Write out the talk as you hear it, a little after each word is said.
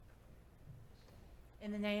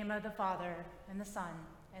In the name of the Father, and the Son,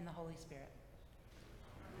 and the Holy Spirit.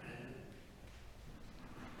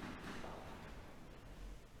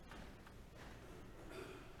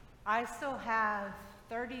 I still have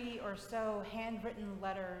 30 or so handwritten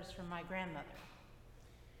letters from my grandmother.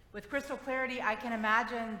 With crystal clarity, I can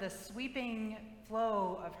imagine the sweeping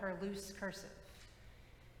flow of her loose cursive.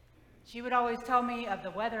 She would always tell me of the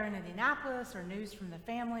weather in Indianapolis or news from the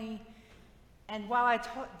family. And while I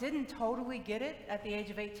didn't totally get it at the age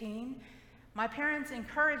of 18, my parents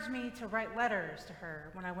encouraged me to write letters to her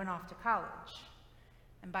when I went off to college.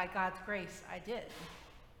 And by God's grace, I did.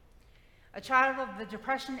 A child of the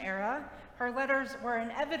Depression era, her letters were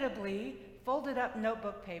inevitably folded up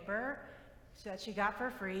notebook paper that she got for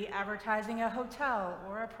free, advertising a hotel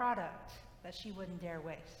or a product that she wouldn't dare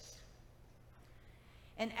waste.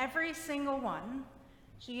 And every single one,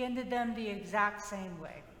 she ended them the exact same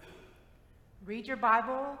way. Read your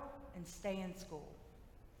Bible and stay in school.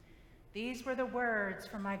 These were the words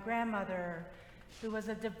from my grandmother, who was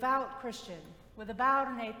a devout Christian with about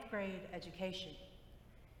an 8th grade education.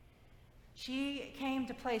 She came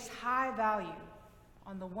to place high value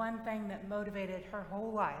on the one thing that motivated her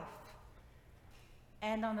whole life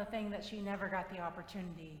and on the thing that she never got the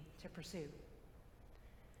opportunity to pursue.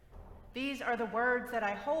 These are the words that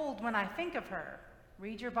I hold when I think of her.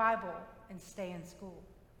 Read your Bible and stay in school.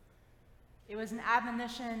 It was an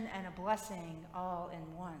admonition and a blessing all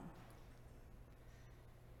in one.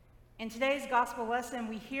 In today's gospel lesson,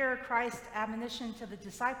 we hear Christ's admonition to the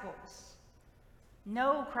disciples.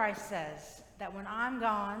 Know, Christ says, that when I'm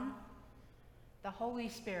gone, the Holy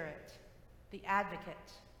Spirit, the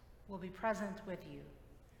advocate, will be present with you.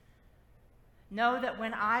 Know that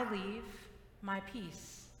when I leave, my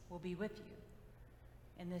peace will be with you,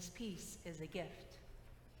 and this peace is a gift.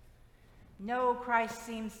 No, Christ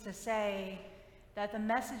seems to say that the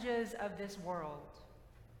messages of this world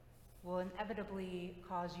will inevitably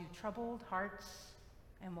cause you troubled hearts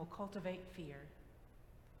and will cultivate fear.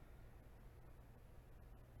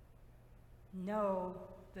 Know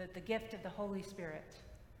that the gift of the Holy Spirit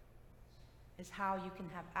is how you can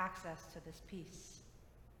have access to this peace.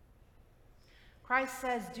 Christ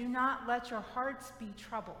says, do not let your hearts be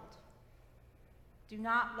troubled. Do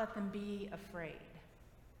not let them be afraid.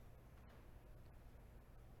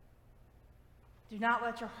 Do not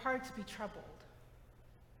let your hearts be troubled,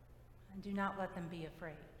 and do not let them be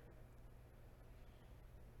afraid.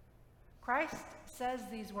 Christ says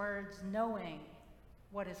these words knowing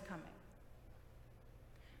what is coming.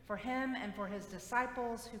 For him and for his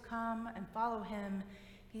disciples who come and follow him,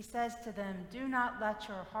 he says to them, do not let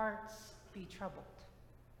your hearts be troubled.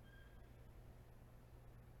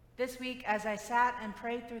 This week, as I sat and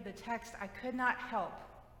prayed through the text, I could not help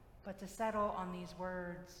but to settle on these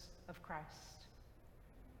words of Christ.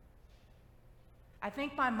 I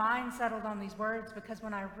think my mind settled on these words because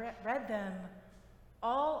when I read them,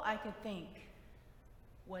 all I could think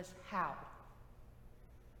was how.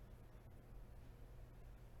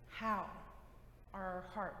 How are our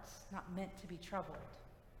hearts not meant to be troubled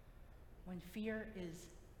when fear is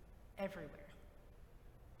everywhere?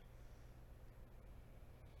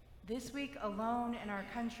 This week alone in our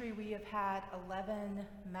country, we have had 11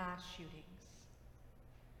 mass shootings.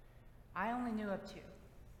 I only knew of 2.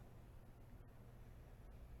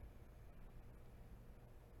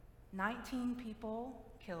 19 people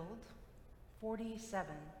killed,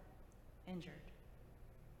 47 injured.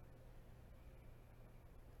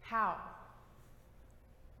 How,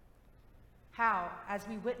 as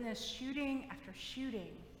we witness shooting after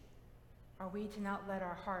shooting, are we to not let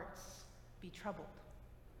our hearts be troubled?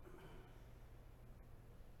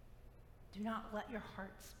 Do not let your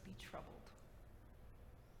hearts be troubled.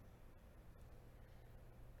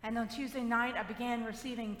 And on Tuesday night, I began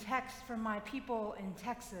receiving texts from my people in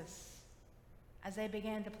Texas as they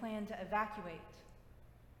began to plan to evacuate,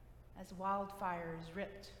 as wildfires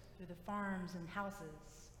ripped through the farms and houses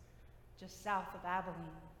just south of Abilene.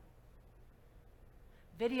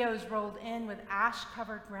 Videos rolled in with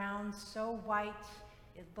ash-covered ground so white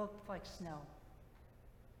it looked like snow.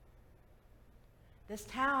 This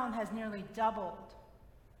town has nearly doubled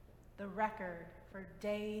the record for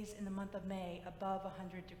days in the month of May above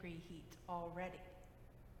 100-degree heat already.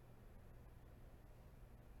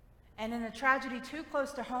 And in a tragedy too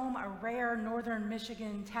close to home, a rare northern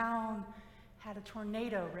Michigan town had a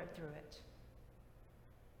tornado rip through it,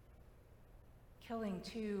 killing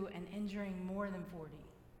 2 and injuring more than 40.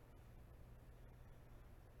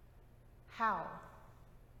 How?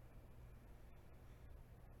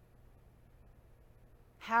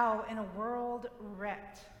 How, in a world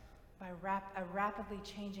wrecked by a rapidly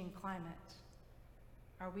changing climate,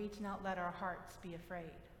 are we to not let our hearts be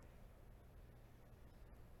afraid?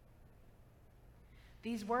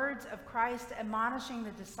 These words of Christ admonishing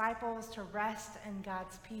the disciples to rest in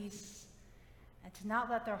God's peace and to not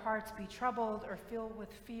let their hearts be troubled or filled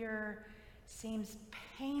with fear seems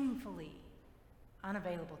painfully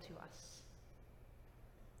unavailable to us.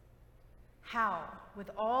 How, with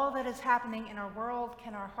all that is happening in our world,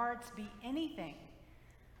 can our hearts be anything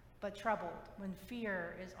but troubled when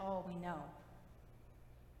fear is all we know?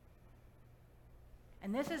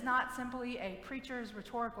 And this is not simply a preacher's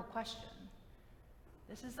rhetorical question.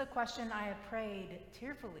 This is the question I have prayed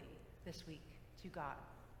tearfully this week to God.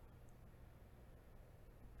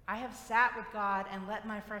 I have sat with God and let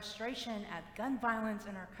my frustration at gun violence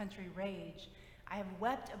in our country rage. I have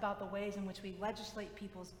wept about the ways in which we legislate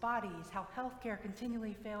people's bodies, how healthcare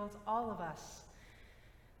continually fails all of us,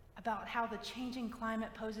 about how the changing climate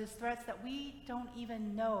poses threats that we don't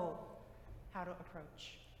even know how to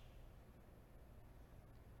approach.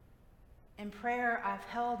 In prayer, I've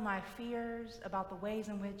held my fears about the ways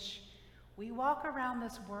in which we walk around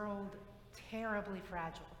this world terribly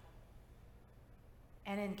fragile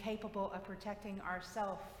and incapable of protecting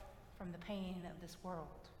ourselves from the pain of this world.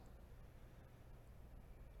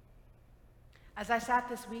 As I sat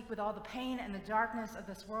this week with all the pain and the darkness of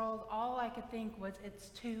this world, all I could think was, it's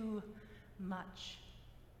too much.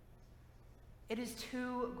 It is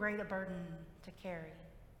too great a burden to carry.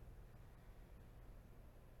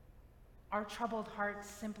 Our troubled hearts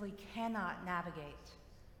simply cannot navigate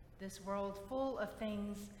this world full of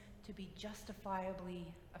things to be justifiably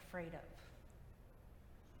afraid of.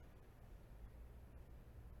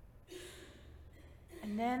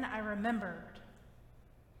 And then I remembered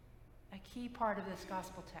a key part of this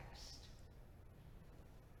gospel text.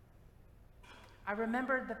 I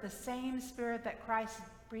remembered that the same Spirit that Christ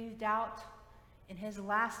breathed out in his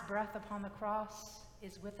last breath upon the cross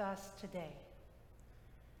is with us today.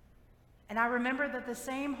 And I remember that the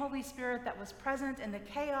same Holy Spirit that was present in the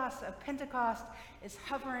chaos of Pentecost is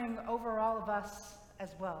hovering over all of us as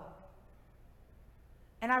well.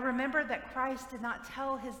 And I remember that Christ did not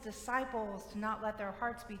tell his disciples to not let their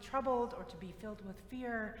hearts be troubled or to be filled with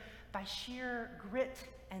fear by sheer grit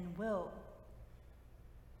and will.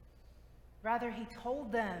 Rather, he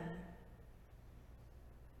told them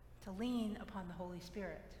to lean upon the Holy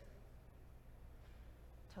Spirit,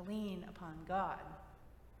 to lean upon God,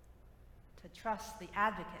 to trust the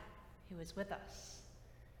advocate who is with us,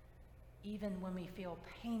 even when we feel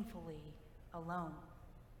painfully alone.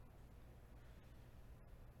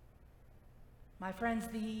 My friends,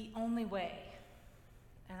 the only way,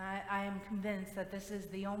 and I am convinced that this is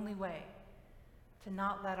the only way to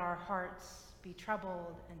not let our hearts be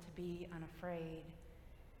troubled and to be unafraid,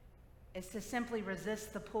 is to simply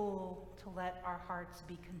resist the pull to let our hearts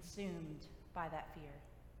be consumed by that fear.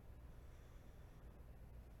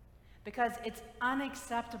 Because it's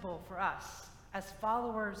unacceptable for us as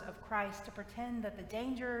followers of Christ to pretend that the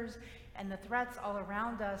dangers and the threats all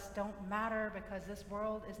around us don't matter, because this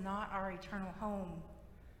world is not our eternal home.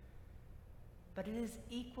 But it is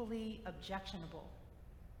equally objectionable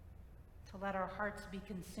to let our hearts be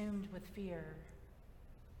consumed with fear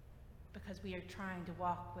because we are trying to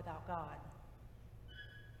walk without God.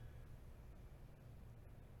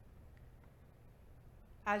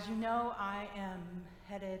 As you know, I am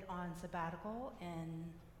headed on sabbatical in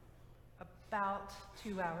about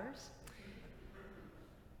 2 hours.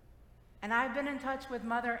 And I've been in touch with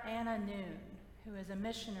Mother Anna Noon, who is a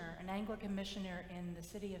missioner, an Anglican missioner in the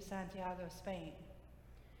city of Santiago, Spain.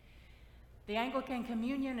 The Anglican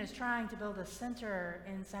Communion is trying to build a center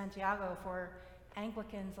in Santiago for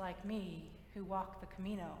Anglicans like me who walk the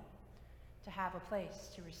Camino to have a place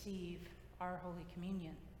to receive our Holy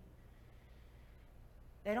Communion.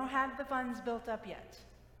 They don't have the funds built up yet.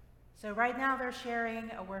 So right now they're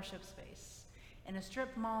sharing a worship space in a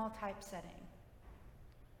strip mall type setting.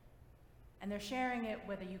 And they're sharing it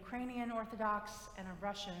with a Ukrainian Orthodox and a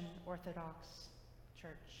Russian Orthodox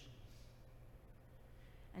church.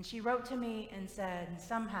 And she wrote to me and said,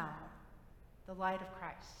 somehow the light of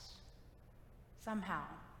Christ, somehow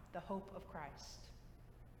the hope of Christ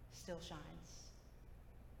still shines.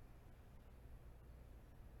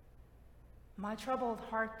 My troubled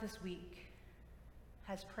heart this week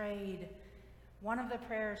has prayed one of the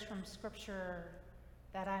prayers from Scripture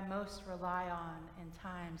that I most rely on in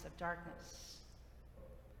times of darkness.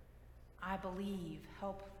 I believe,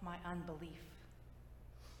 help my unbelief.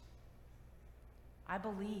 I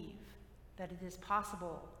believe that it is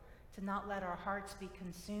possible to not let our hearts be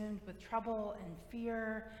consumed with trouble and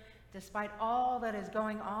fear despite all that is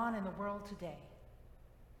going on in the world today.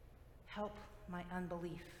 Help my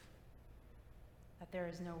unbelief. that there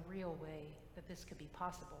is no real way that this could be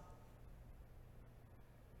possible.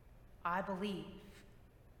 I believe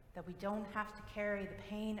that we don't have to carry the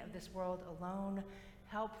pain of this world alone.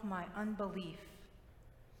 Help my unbelief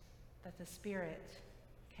that the Spirit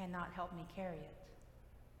cannot help me carry it.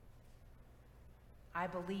 I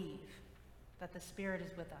believe that the Spirit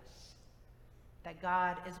is with us, that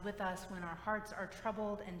God is with us when our hearts are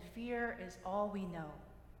troubled and fear is all we know.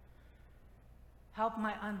 Help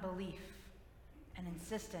my unbelief and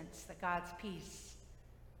insistence that God's peace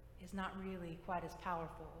is not really quite as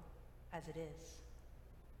powerful as it is.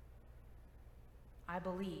 I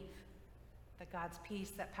believe that God's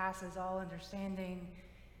peace that passes all understanding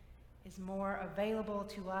is more available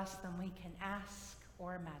to us than we can ask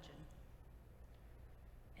or imagine.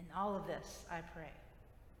 In all of this, I pray,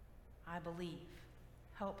 I believe,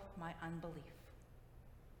 help my unbelief.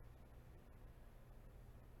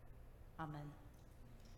 Amen.